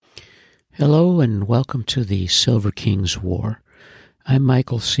Hello and welcome to the Silver King's War. I'm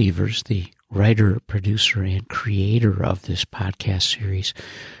Michael Sievers, the writer, producer, and creator of this podcast series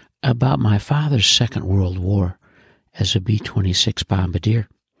about my father's Second World War as a B-26 bombardier.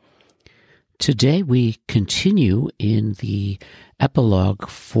 Today we continue in the epilogue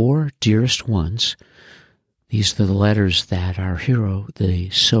for Dearest Ones. These are the letters that our hero, the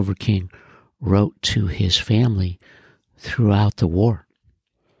Silver King, wrote to his family throughout the war.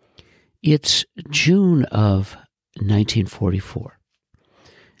 It's June of 1944,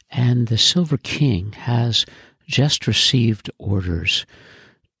 and the Silver King has just received orders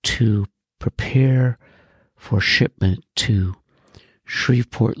to prepare for shipment to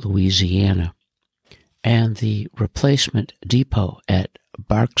Shreveport, Louisiana, and the replacement depot at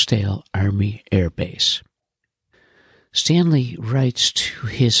Barksdale Army Air Base. Stanley writes to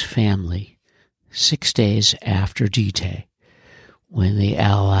his family 6 days after D-Day, when the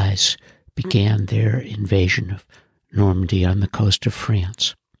Allies began their invasion of Normandy on the coast of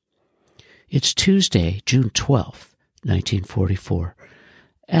France. It's Tuesday, June 12th, 1944,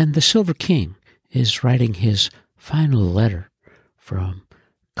 and the Silver King is writing his final letter from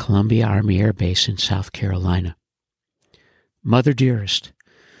Columbia Army Air Base in South Carolina. Mother Dearest,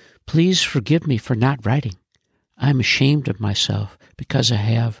 please forgive me for not writing. I'm ashamed of myself because I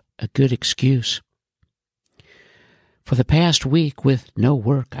have a good excuse. For the past week, with no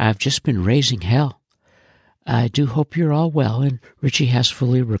work, I've just been raising hell. I do hope you're all well and Richie has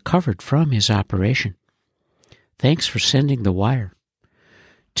fully recovered from his operation. Thanks for sending the wire.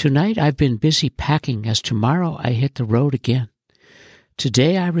 Tonight I've been busy packing as tomorrow I hit the road again.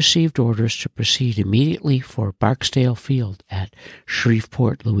 Today I received orders to proceed immediately for Barksdale Field at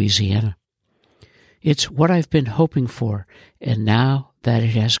Shreveport, Louisiana. It's what I've been hoping for, and now that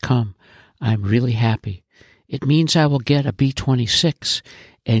it has come, I'm really happy. It means I will get a B-26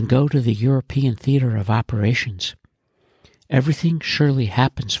 and go to the European Theater of Operations. Everything surely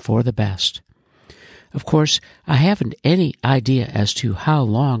happens for the best. Of course, I haven't any idea as to how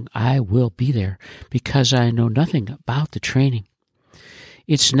long I will be there because I know nothing about the training.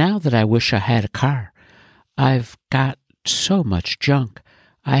 It's now that I wish I had a car. I've got so much junk.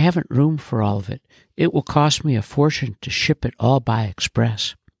 I haven't room for all of it. It will cost me a fortune to ship it all by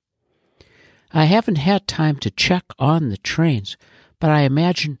express. I haven't had time to check on the trains, but I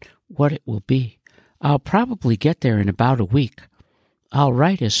imagine what it will be. I'll probably get there in about a week. I'll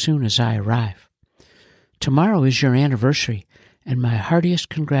write as soon as I arrive. Tomorrow is your anniversary, and my heartiest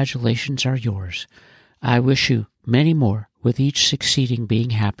congratulations are yours. I wish you many more, with each succeeding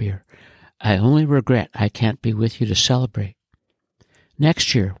being happier. I only regret I can't be with you to celebrate.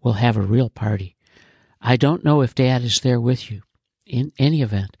 Next year we'll have a real party. I don't know if Dad is there with you. In any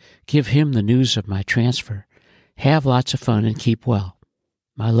event, give him the news of my transfer. Have lots of fun and keep well.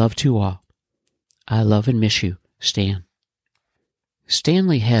 My love to all. I love and miss you, Stan.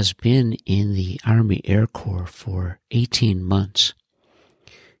 Stanley has been in the Army Air Corps for 18 months.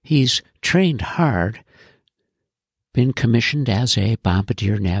 He's trained hard, been commissioned as a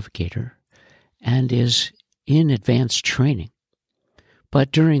bombardier navigator, and is in advanced training.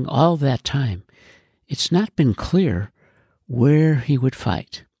 But during all that time, it's not been clear where he would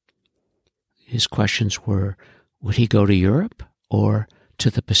fight. His questions were, would he go to Europe or to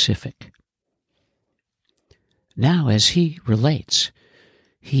the Pacific? Now, as he relates,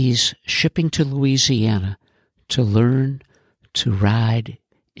 he's shipping to Louisiana to learn to ride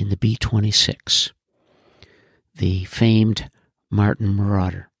in the B-26, the famed Martin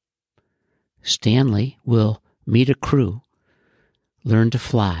Marauder. Stanley will meet a crew, learn to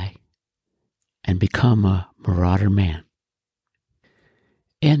fly, and become a Marauder man.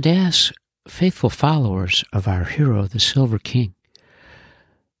 And as faithful followers of our hero, the Silver King,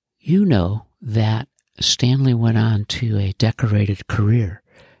 you know that Stanley went on to a decorated career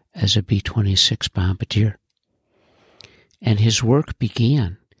as a B-26 bombardier. And his work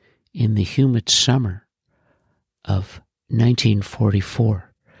began in the humid summer of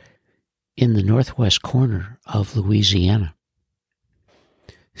 1944 in the northwest corner of Louisiana.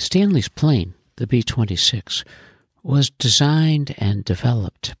 Stanley's plane, the B-26, was designed and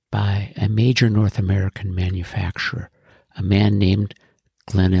developed by a major North American manufacturer, a man named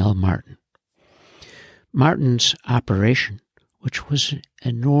Glenn Martin. Martin's operation, which was an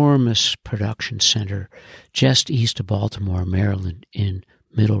enormous production center just east of Baltimore, Maryland, in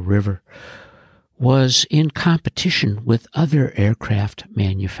Middle River, was in competition with other aircraft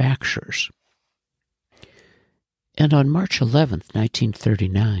manufacturers. And on March 11th,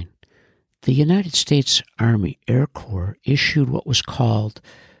 1939, the United States Army Air Corps issued what was called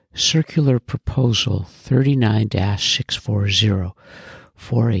Circular Proposal 39-640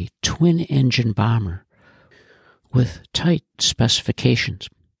 for a 20 twin-engine bomber with tight specifications.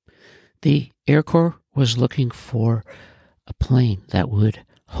 The Air Corps was looking for a plane that would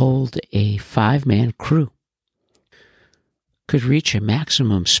hold a 5-man crew, could reach a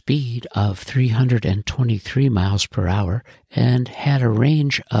maximum speed of 323 miles per hour, and had a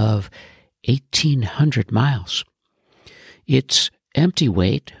range of 1,800 miles. Its empty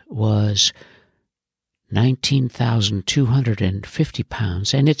weight was 19,250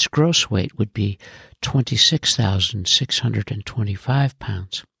 pounds, and its gross weight would be 26,625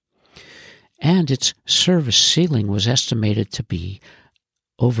 pounds. And its service ceiling was estimated to be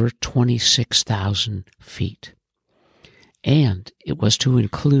over 26,000 feet. And it was to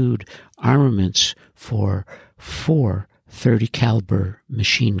include armaments for 4 .30-caliber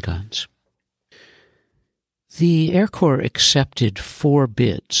machine guns. The Air Corps accepted 4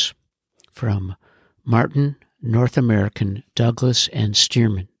 bids from Martin, North American, Douglas, and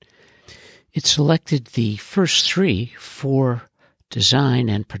Stearman. It selected the first 3 for design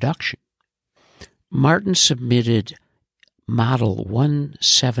and production. Martin submitted Model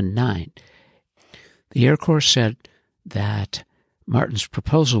 179. The Air Corps said that Martin's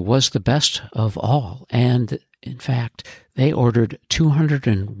proposal was the best of all, and in fact, they ordered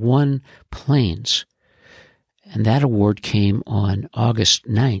 201 planes, and that award came on August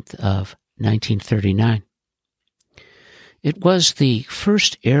 9th of 1939. It was the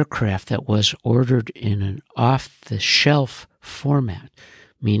first aircraft that was ordered in an off-the-shelf format,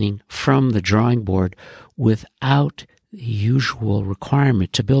 meaning from the drawing board, without the usual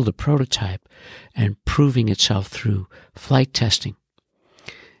requirement to build a prototype and proving itself through flight testing.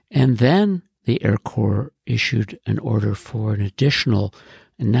 And then the Air Corps issued an order for an additional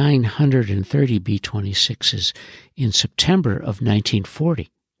 930 B-26s in September of 1940.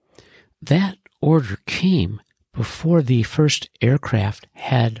 That order came before the first aircraft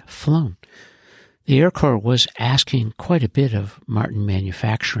had flown. The Air Corps was asking quite a bit of Martin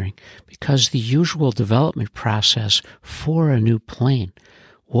Manufacturing because the usual development process for a new plane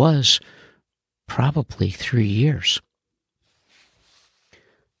was probably 3 years.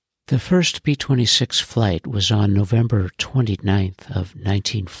 The first B-26 flight was on November 29th of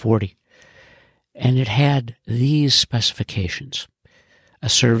 1940, and it had these specifications: a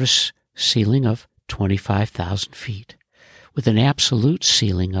service ceiling of 25,000 feet, with an absolute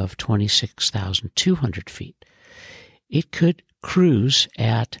ceiling of 26,200 feet. It could cruise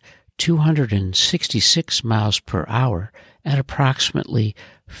at 266 miles per hour at approximately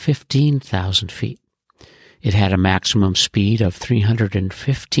 15,000 feet. It had a maximum speed of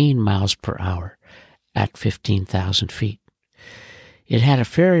 315 miles per hour at 15,000 feet. It had a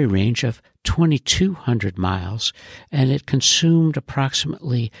ferry range of 2,200 miles, and it consumed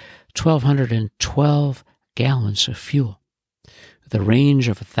approximately 1,212 gallons of fuel. The range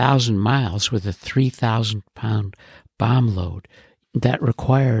of 1,000 miles with a 3,000-pound bomb load that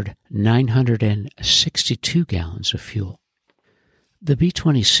required 962 gallons of fuel. The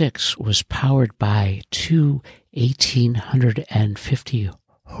B-26 was powered by 2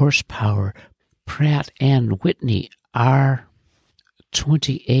 1,850-horsepower Pratt & Whitney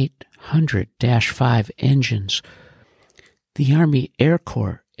R2800-5 engines. The Army Air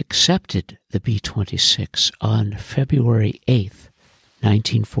Corps accepted the B-26 on February 8th,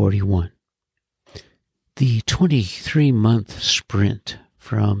 1941. The 23-month sprint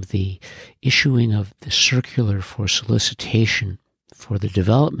from the issuing of the circular for solicitation for the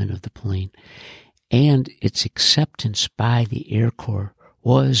development of the plane and its acceptance by the Air Corps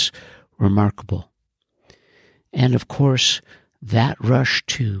was remarkable. And of course, that rush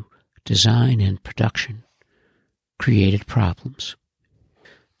to design and production created problems.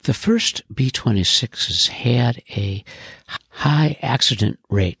 The first B-26s had a high accident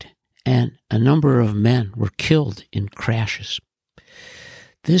rate, and a number of men were killed in crashes.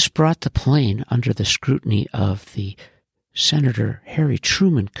 This brought the plane under the scrutiny of the Senator Harry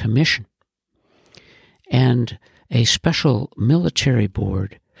Truman Commission, and a special military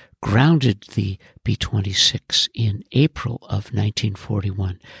board grounded the B-26 in April of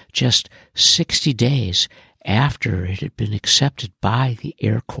 1941, just 60 days after it had been accepted by the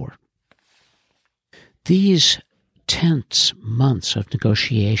Air Corps. These tense months of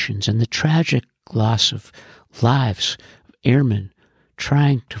negotiations and the tragic loss of lives of airmen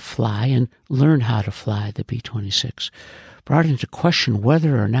trying to fly and learn how to fly the B-26 brought into question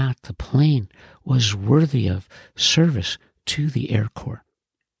whether or not the plane was worthy of service to the Air Corps.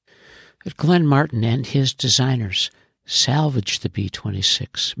 But Glenn Martin and his designers salvaged the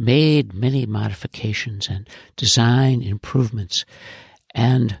B-26, made many modifications and design improvements,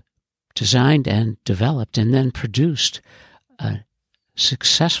 and designed and developed and then produced a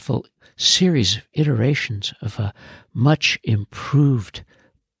successful series of iterations of a much improved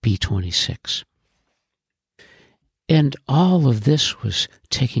B-26. And all of this was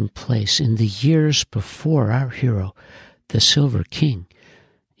taking place in the years before our hero, the Silver King,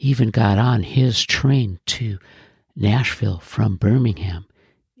 even got on his train to Nashville from Birmingham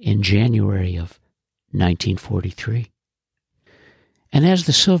in January of 1943. And as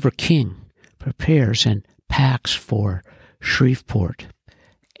the Silver King prepares and packs for Shreveport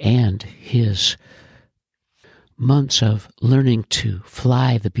and his months of learning to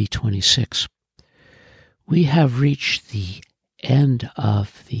fly the B-26, we have reached the end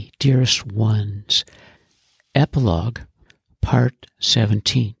of the Dearest One's Epilogue, Part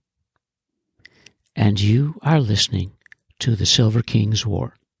 17. And you are listening to the Silver King's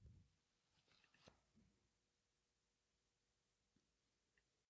War.